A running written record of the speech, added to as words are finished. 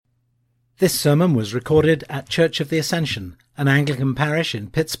This sermon was recorded at Church of the Ascension, an Anglican parish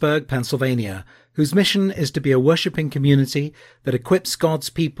in Pittsburgh, Pennsylvania, whose mission is to be a worshipping community that equips God's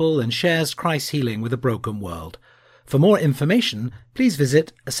people and shares Christ's healing with a broken world. For more information, please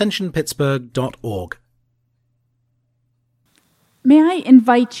visit ascensionpittsburgh.org. May I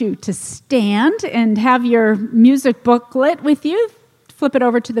invite you to stand and have your music booklet with you? Flip it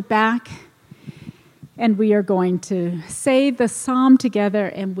over to the back. And we are going to say the psalm together,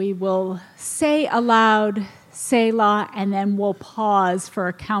 and we will say aloud, Selah, and then we'll pause for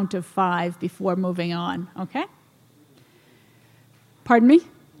a count of 5 before moving on, okay? Pardon me?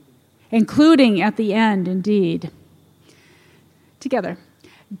 Including at the end, indeed. Together.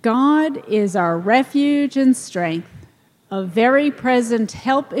 God is our refuge and strength, a very present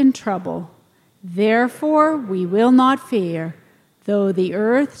help in trouble. Therefore we will not fear, though the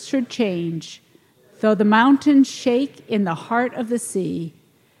earth should change, though the mountains shake in the heart of the sea,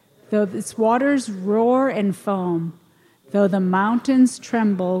 though its waters roar and foam, though the mountains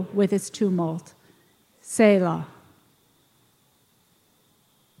tremble with its tumult. Selah.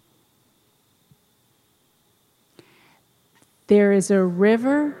 There is a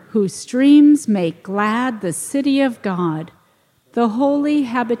river whose streams make glad the city of God, the holy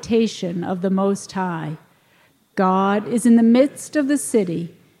habitation of the Most High. God is in the midst of the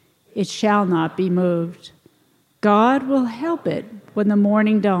city. It shall not be moved. God will help it when the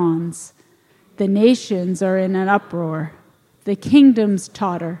morning dawns. The nations are in an uproar. The kingdoms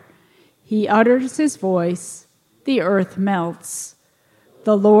totter. He utters his voice. The earth melts.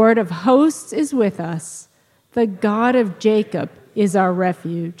 The Lord of hosts is with us. The God of Jacob is our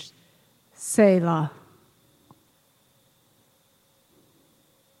refuge. Selah.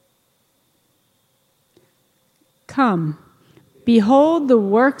 Come. Behold the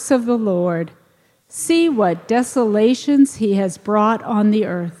works of the Lord. See what desolations he has brought on the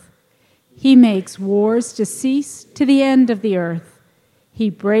earth. He makes wars to cease to the end of the earth. He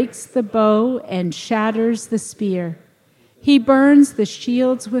breaks the bow and shatters the spear. He burns the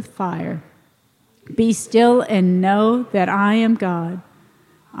shields with fire. Be still and know that I am God.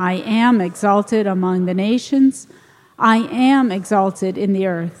 I am exalted among the nations. I am exalted in the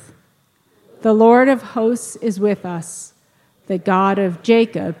earth. The Lord of hosts is with us. The God of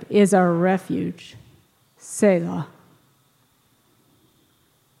Jacob is our refuge. Selah.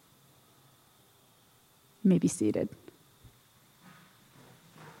 You may be seated.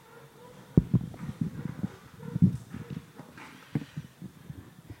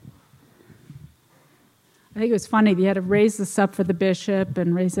 I think it was funny. You had to raise this up for the bishop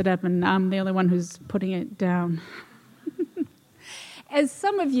and raise it up, and I'm the only one who's putting it down. As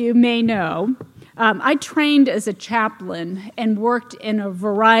some of you may know, I trained as a chaplain and worked in a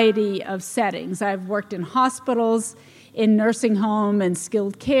variety of settings. I've worked in hospitals, in nursing home and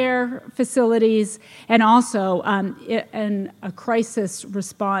skilled care facilities, and also in a crisis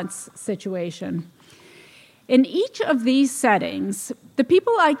response situation. In each of these settings, the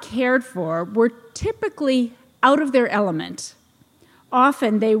people I cared for were typically out of their element.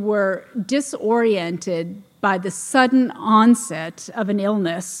 Often they were disoriented by the sudden onset of an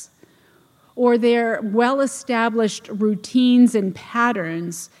illness, or their well-established routines and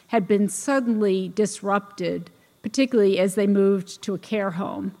patterns had been suddenly disrupted, particularly as they moved to a care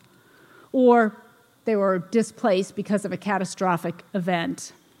home, or they were displaced because of a catastrophic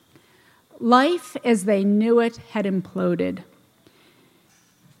event. Life as they knew it had imploded.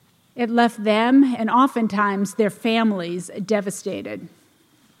 It left them, and oftentimes their families, devastated.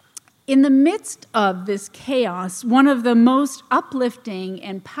 In the midst of this chaos, one of the most uplifting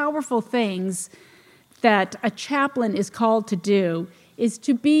and powerful things that a chaplain is called to do is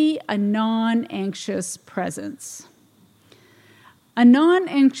to be a non-anxious presence. A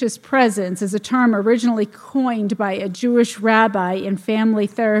non-anxious presence is a term originally coined by a Jewish rabbi and family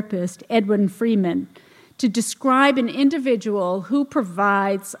therapist, Edwin Friedman, to describe an individual who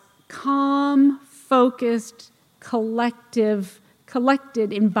provides calm, focused, collected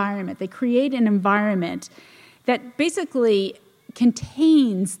environment. They create an environment that basically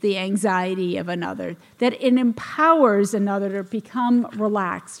contains the anxiety of another, that it empowers another to become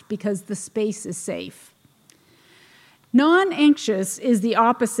relaxed because the space is safe. Non-anxious is the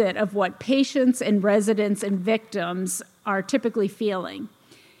opposite of what patients and residents and victims are typically feeling.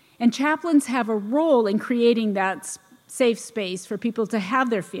 And chaplains have a role in creating that safe space for people to have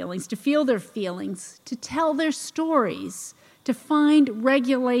their feelings, to feel their feelings, to tell their stories, to find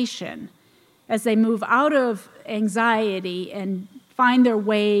regulation as they move out of anxiety and find their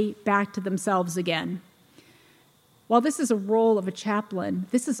way back to themselves again. While this is a role of a chaplain,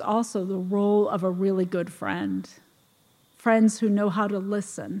 this is also the role of a really good friend. Friends who know how to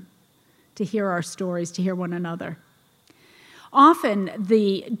listen, to hear our stories, to hear one another. Often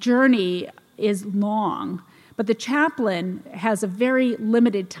the journey is long, but the chaplain has a very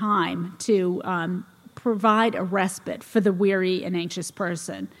limited time to provide a respite for the weary and anxious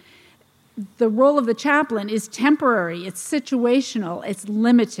person. The role of the chaplain is temporary, it's situational, it's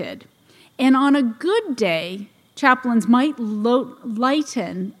limited. And on a good day, chaplains might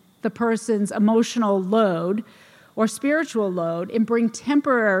lighten the person's emotional load or spiritual load and bring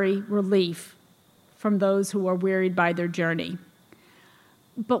temporary relief from those who are wearied by their journey.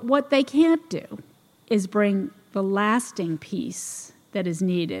 But what they can't do is bring the lasting peace that is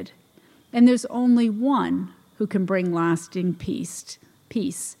needed. And there's only one who can bring lasting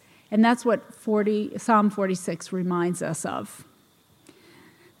peace. And that's what Psalm 46 reminds us of.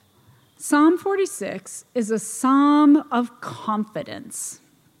 Psalm 46 is a psalm of confidence.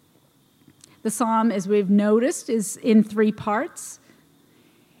 The psalm, as we've noticed, is in 3 parts.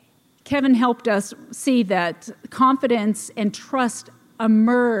 Kevin helped us see that confidence and trust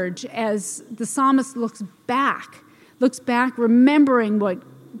emerge as the psalmist looks back remembering what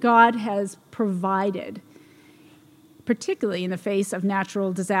God has provided, particularly in the face of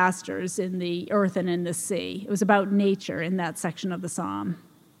natural disasters in the earth and in the sea. It was about nature in that section of the psalm.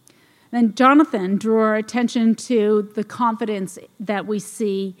 Then Jonathan drew our attention to the confidence that we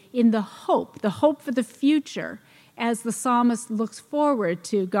see in the hope for the future as the psalmist looks forward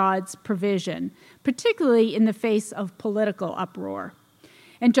to God's provision, particularly in the face of political uproar.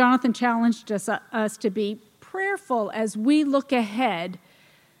 And Jonathan challenged us to be prayerful as we look ahead,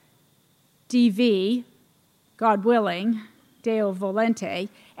 DV, God willing, Deo Volente,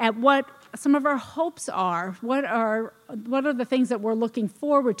 at what some of our hopes are. What are the things that we're looking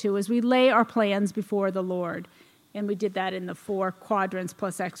forward to as we lay our plans before the Lord? And we did that in the 4 quadrants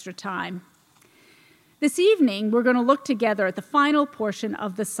plus extra time. This evening, we're going to look together at the final portion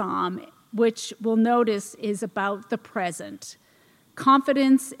of the psalm, which we'll notice is about the present.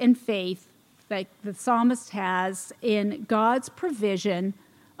 Confidence and faith that the psalmist has in God's provision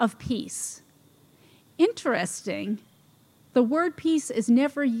of peace. Interesting, the word peace is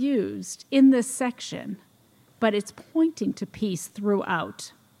never used in this section, but it's pointing to peace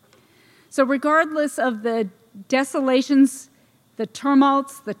throughout. So regardless of the desolations, the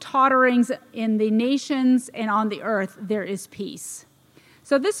tumults, the totterings in the nations and on the earth, there is peace.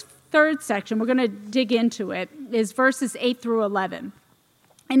 So this 3rd section, we're going to dig into it, is verses 8 through 11.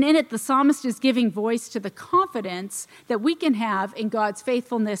 And in it, the psalmist is giving voice to the confidence that we can have in God's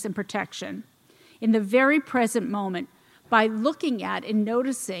faithfulness and protection in the very present moment by looking at and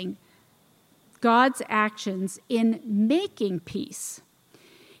noticing God's actions in making peace.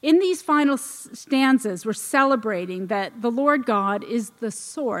 In these final stanzas, we're celebrating that the Lord God is the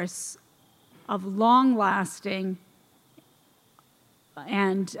source of long-lasting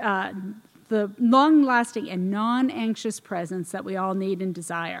and non-anxious presence that we all need and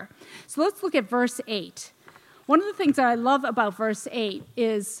desire. So let's look at verse 8. One of the things that I love about verse 8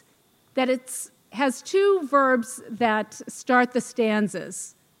 is that it has 2 verbs that start the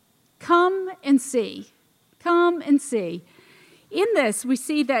stanzas. Come and see. Come and see. In this, we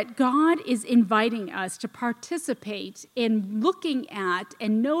see that God is inviting us to participate in looking at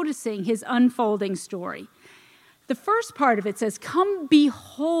and noticing his unfolding story. The first part of it says, come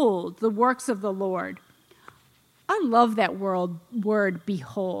behold the works of the Lord. I love that word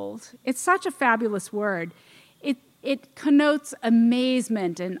behold. It's such a fabulous word. It connotes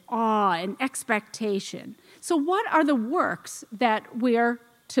amazement and awe and expectation. So what are the works that we're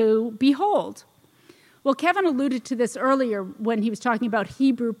to behold? Well, Kevin alluded to this earlier when he was talking about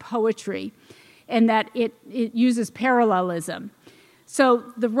Hebrew poetry and that it uses parallelism. So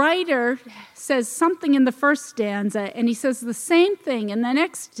the writer says something in the first stanza, and he says the same thing in the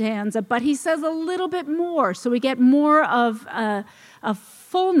next stanza, but he says a little bit more, so we get more of a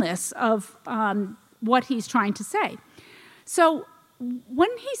fullness of what he's trying to say. So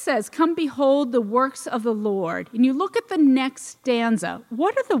when he says, come behold the works of the Lord, and you look at the next stanza,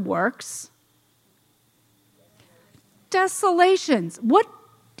 what are the works? Desolations. What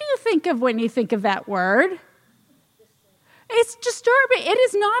do you think of when you think of that word? It's disturbing. It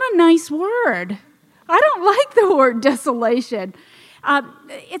is not a nice word. I don't like the word desolation.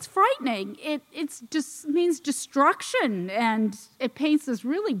 It's frightening. It just means destruction, and it paints this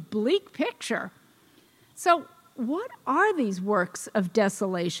really bleak picture. So what are these works of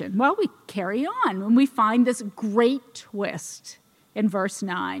desolation? Well, we carry on when we find this great twist in verse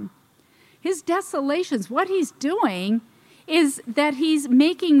 9. His desolations, what he's doing is that he's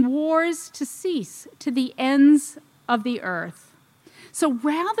making wars to cease to the ends of the earth. So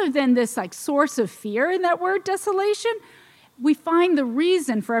rather than this source of fear in that word desolation, we find the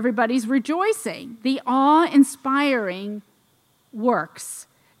reason for everybody's rejoicing, the awe-inspiring works.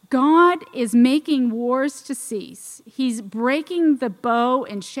 God is making wars to cease. He's breaking the bow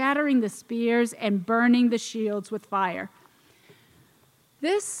and shattering the spears and burning the shields with fire.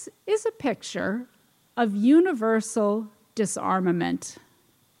 This is a picture of universal disarmament.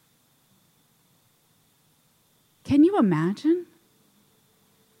 Can you imagine?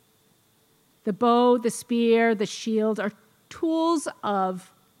 The bow, the spear, the shield are tools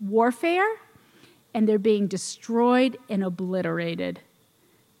of warfare, and they're being destroyed and obliterated.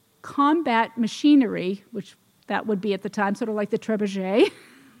 Combat machinery, which that would be at the time sort of like the trebuchet,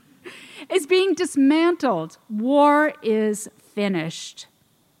 is being dismantled. War is finished.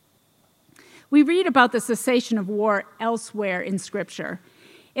 We read about the cessation of war elsewhere in Scripture.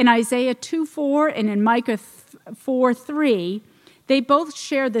 In Isaiah 2:4 and in Micah 4:3, they both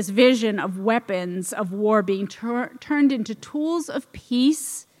share this vision of weapons of war being turned into tools of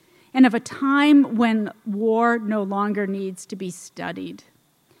peace and of a time when war no longer needs to be studied.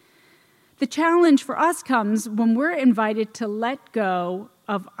 The challenge for us comes when we're invited to let go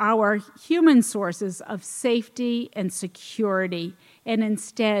of our human sources of safety and security and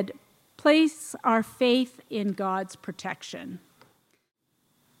instead place our faith in God's protection.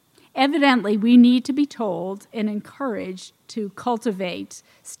 Evidently, we need to be told and encouraged to cultivate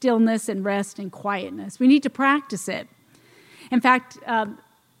stillness and rest and quietness. We need to practice it. In fact,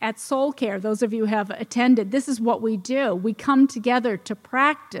 at Soul Care, those of you who have attended, this is what we do. We come together to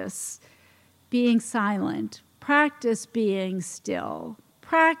practice being silent, practice being still,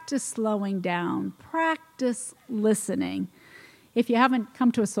 practice slowing down, practice listening. If you haven't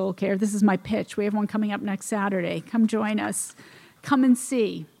come to a Soul Care, this is my pitch. We have one coming up next Saturday. Come join us. Come and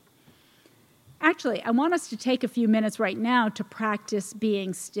see. Actually, I want us to take a few minutes right now to practice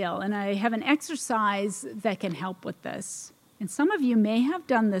being still, and I have an exercise that can help with this. And some of you may have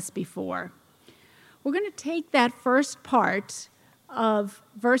done this before. We're going to take that first part of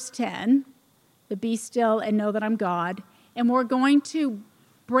verse 10, the be still and know that I'm God, and we're going to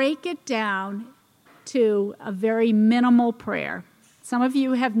break it down to a very minimal prayer. Some of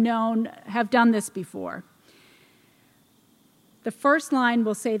you have done this before. The first line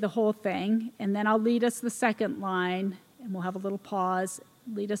will say the whole thing, and then I'll lead us the second line, and we'll have a little pause.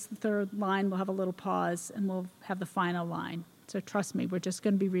 Lead us the third line, we'll have a little pause, and we'll have the final line. So trust me, we're just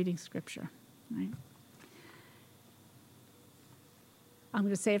going to be reading Scripture. Right? I'm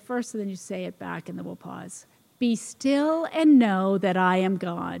going to say it first, and then you say it back, and then we'll pause. Be still and know that I am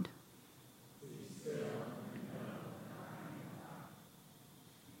God.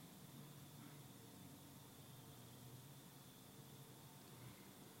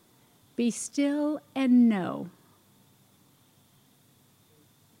 Be still and know.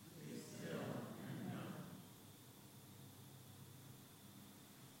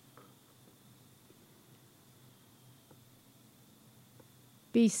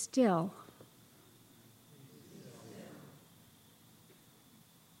 Be still.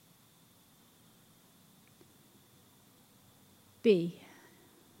 Be.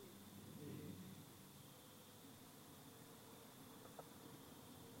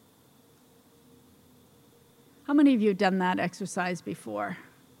 How many of you have done that exercise before?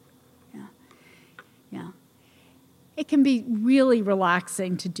 Yeah. It can be really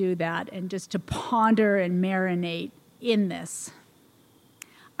relaxing to do that and just to ponder and marinate in this.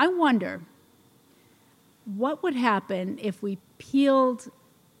 I wonder, what would happen if we peeled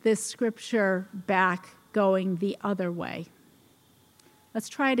this scripture back going the other way? Let's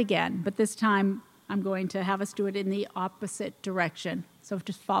try it again, but this time I'm going to have us do it in the opposite direction. So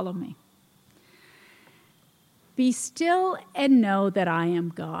just follow me. Be still and know that I am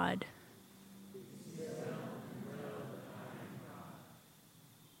God.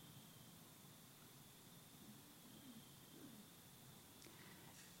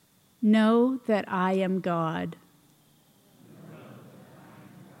 Know that I am God.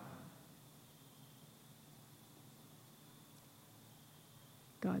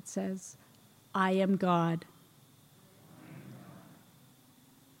 God says, I am God.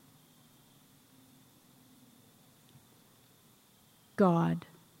 God.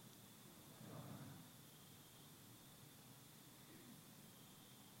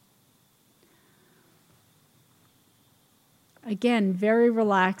 Again, very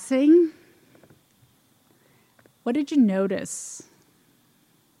relaxing. What did you notice?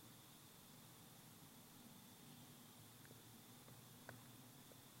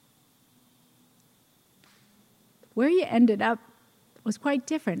 Where you ended up was quite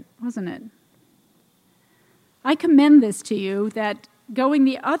different, wasn't it? I commend this to you, that going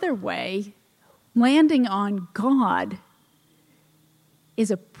the other way, landing on God,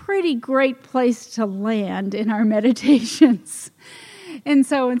 is a pretty great place to land in our meditations. And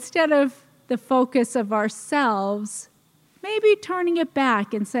so instead of the focus of ourselves, maybe turning it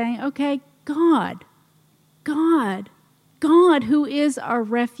back and saying, okay, God, who is our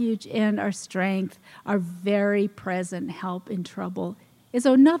refuge and our strength, our very present help in trouble, is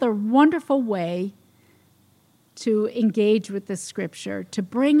another wonderful way to engage with the Scripture, to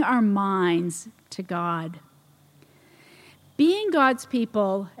bring our minds to God. Being God's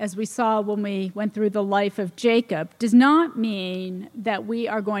people, as we saw when we went through the life of Jacob, does not mean that we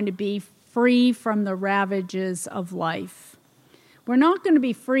are going to be free from the ravages of life. We're not going to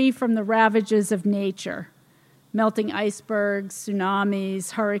be free from the ravages of nature, melting icebergs,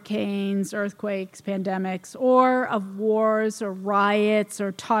 tsunamis, hurricanes, earthquakes, pandemics, or of wars or riots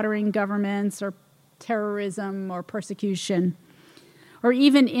or tottering governments or terrorism or persecution, or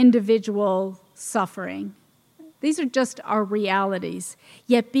even individual suffering. These are just our realities.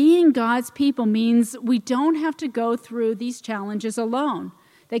 Yet being God's people means we don't have to go through these challenges alone,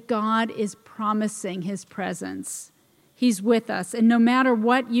 that God is promising his presence. He's with us. And no matter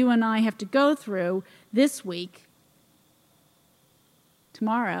what you and I have to go through this week,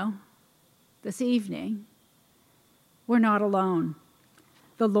 tomorrow, this evening, we're not alone.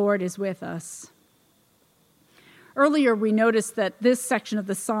 The Lord is with us. Earlier, we noticed that this section of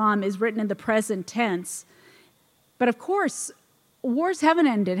the psalm is written in the present tense. But of course, wars haven't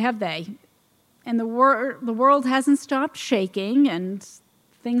ended, have they? And the world hasn't stopped shaking, and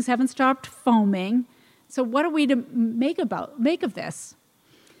things haven't stopped foaming. So what are we to make of this?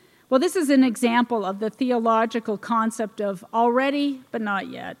 Well, this is an example of the theological concept of already but not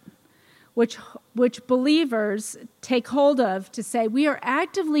yet, which believers take hold of to say we are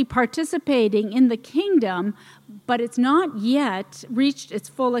actively participating in the kingdom, but it's not yet reached its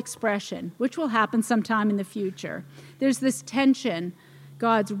full expression, which will happen sometime in the future. There's this tension.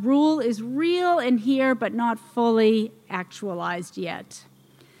 God's rule is real and here, but not fully actualized yet.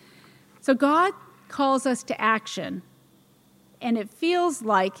 So God calls us to action, and it feels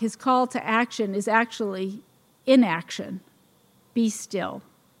like his call to action is actually inaction. Be still.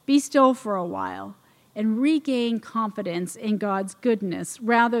 Be still for a while and regain confidence in God's goodness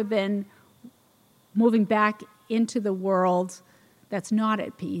rather than moving back into the world that's not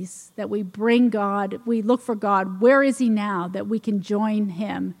at peace, that we bring God, we look for God. Where is he now that we can join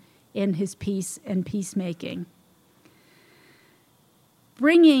him in his peace and peacemaking?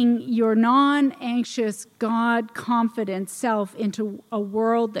 Bringing your non-anxious, God-confident self into a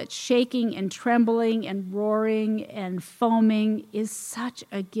world that's shaking and trembling and roaring and foaming is such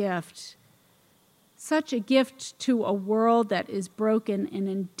a gift. Such a gift to a world that is broken and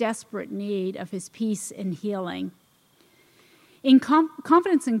in desperate need of his peace and healing. In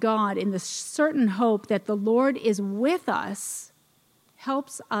confidence in God, in the certain hope that the Lord is with us,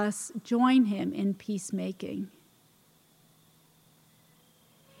 helps us join him in peacemaking.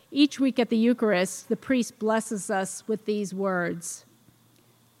 Each week at the Eucharist, the priest blesses us with these words.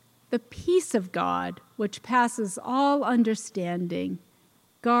 The peace of God, which passes all understanding,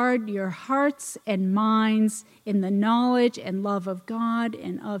 guard your hearts and minds in the knowledge and love of God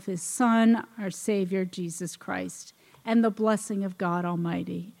and of his Son, our Savior, Jesus Christ, and the blessing of God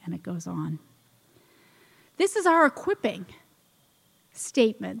Almighty. And it goes on. This is our equipping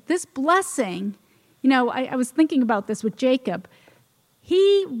statement. This blessing, I was thinking about this with Jacob.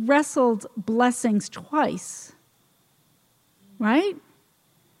 He wrestled blessings twice, right?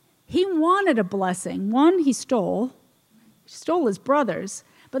 He wanted a blessing. One, he stole his brother's,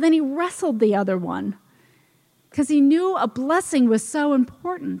 but then he wrestled the other one because he knew a blessing was so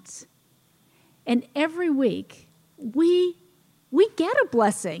important. And every week, we get a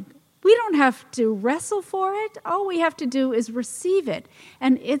blessing. We don't have to wrestle for it. All we have to do is receive it.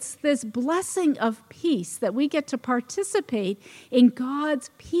 And it's this blessing of peace that we get to participate in God's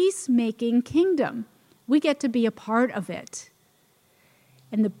peacemaking kingdom. We get to be a part of it.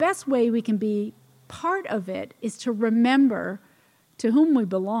 And the best way we can be part of it is to remember to whom we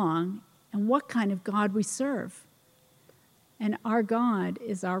belong and what kind of God we serve. And our God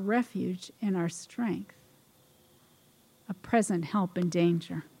is our refuge and our strength, a present help in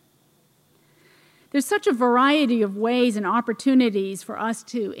danger. There's such a variety of ways and opportunities for us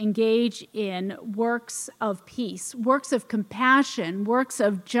to engage in works of peace, works of compassion, works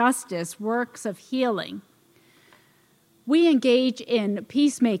of justice, works of healing. We engage in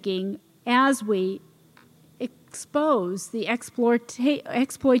peacemaking as we expose the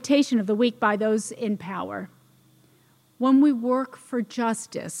exploitation of the weak by those in power. When we work for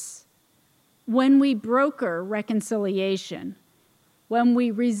justice, when we broker reconciliation, when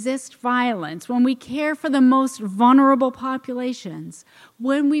we resist violence, when we care for the most vulnerable populations,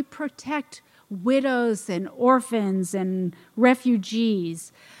 when we protect widows and orphans and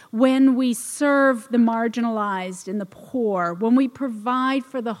refugees, when we serve the marginalized and the poor, when we provide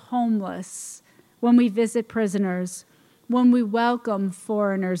for the homeless, when we visit prisoners, when we welcome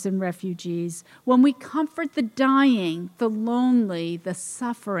foreigners and refugees, when we comfort the dying, the lonely, the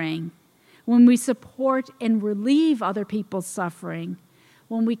suffering, when we support and relieve other people's suffering,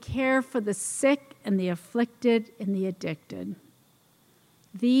 when we care for the sick and the afflicted and the addicted.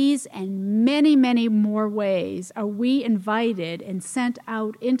 These and many, many more ways are we invited and sent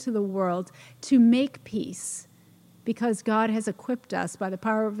out into the world to make peace, because God has equipped us by the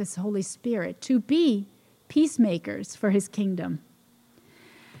power of His Holy Spirit to be peacemakers for His kingdom.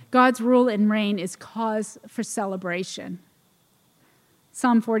 God's rule and reign is cause for celebration.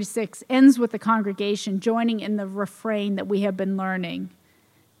 Psalm 46 ends with the congregation joining in the refrain that we have been learning.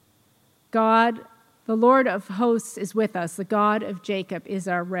 God, the Lord of hosts, is with us. The God of Jacob is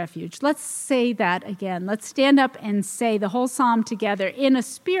our refuge. Let's say that again. Let's stand up and say the whole psalm together in a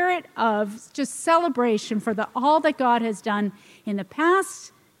spirit of just celebration for all that God has done in the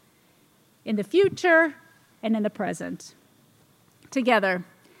past, in the future, and in the present. Together,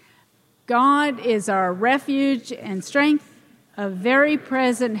 God is our refuge and strength, a very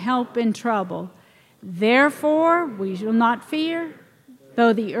present help in trouble. Therefore, we shall not fear,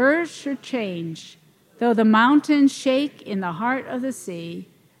 though the earth should change, though the mountains shake in the heart of the sea,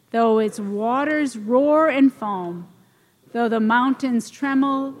 though its waters roar and foam, though the mountains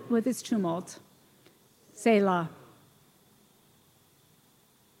tremble with its tumult. Selah.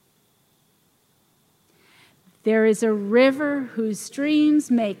 There is a river whose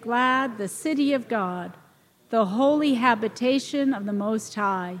streams make glad the city of God, the holy habitation of the Most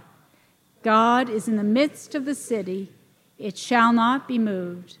High. God is in the midst of the city. It shall not be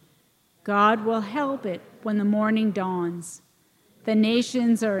moved. God will help it when the morning dawns. The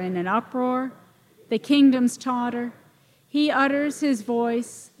nations are in an uproar. The kingdoms totter. He utters his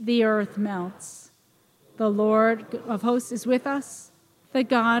voice. The earth melts. The Lord of hosts is with us. The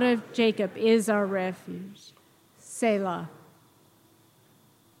God of Jacob is our refuge. Selah.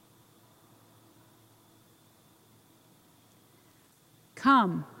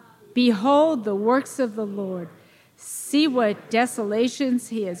 Come, behold the works of the Lord. See what desolations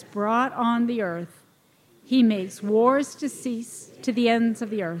he has brought on the earth. He makes wars to cease to the ends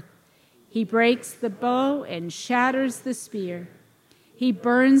of the earth. He breaks the bow and shatters the spear. He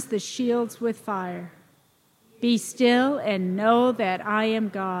burns the shields with fire. Be still and know that I am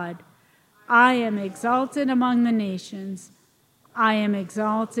God. I am exalted among the nations. I am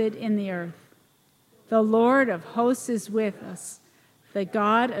exalted in the earth. The Lord of hosts is with us. The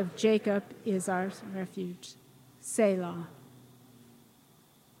God of Jacob is our refuge. Selah.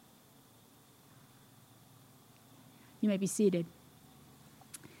 You may be seated.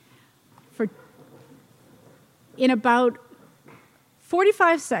 In about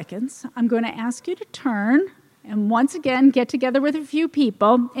 45 seconds, I'm going to ask you to turn and once again get together with a few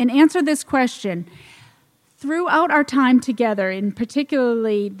people and answer this question. Throughout our time together, in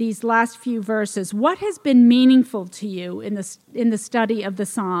particularly these last few verses, what has been meaningful to you in the study of the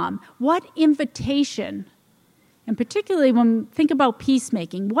psalm? What invitation, and particularly when we think about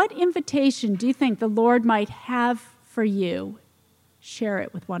peacemaking, what invitation do you think the Lord might have for you? Share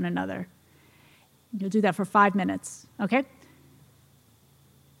it with one another. You'll do that for 5 minutes, okay?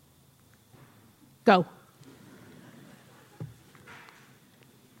 Go.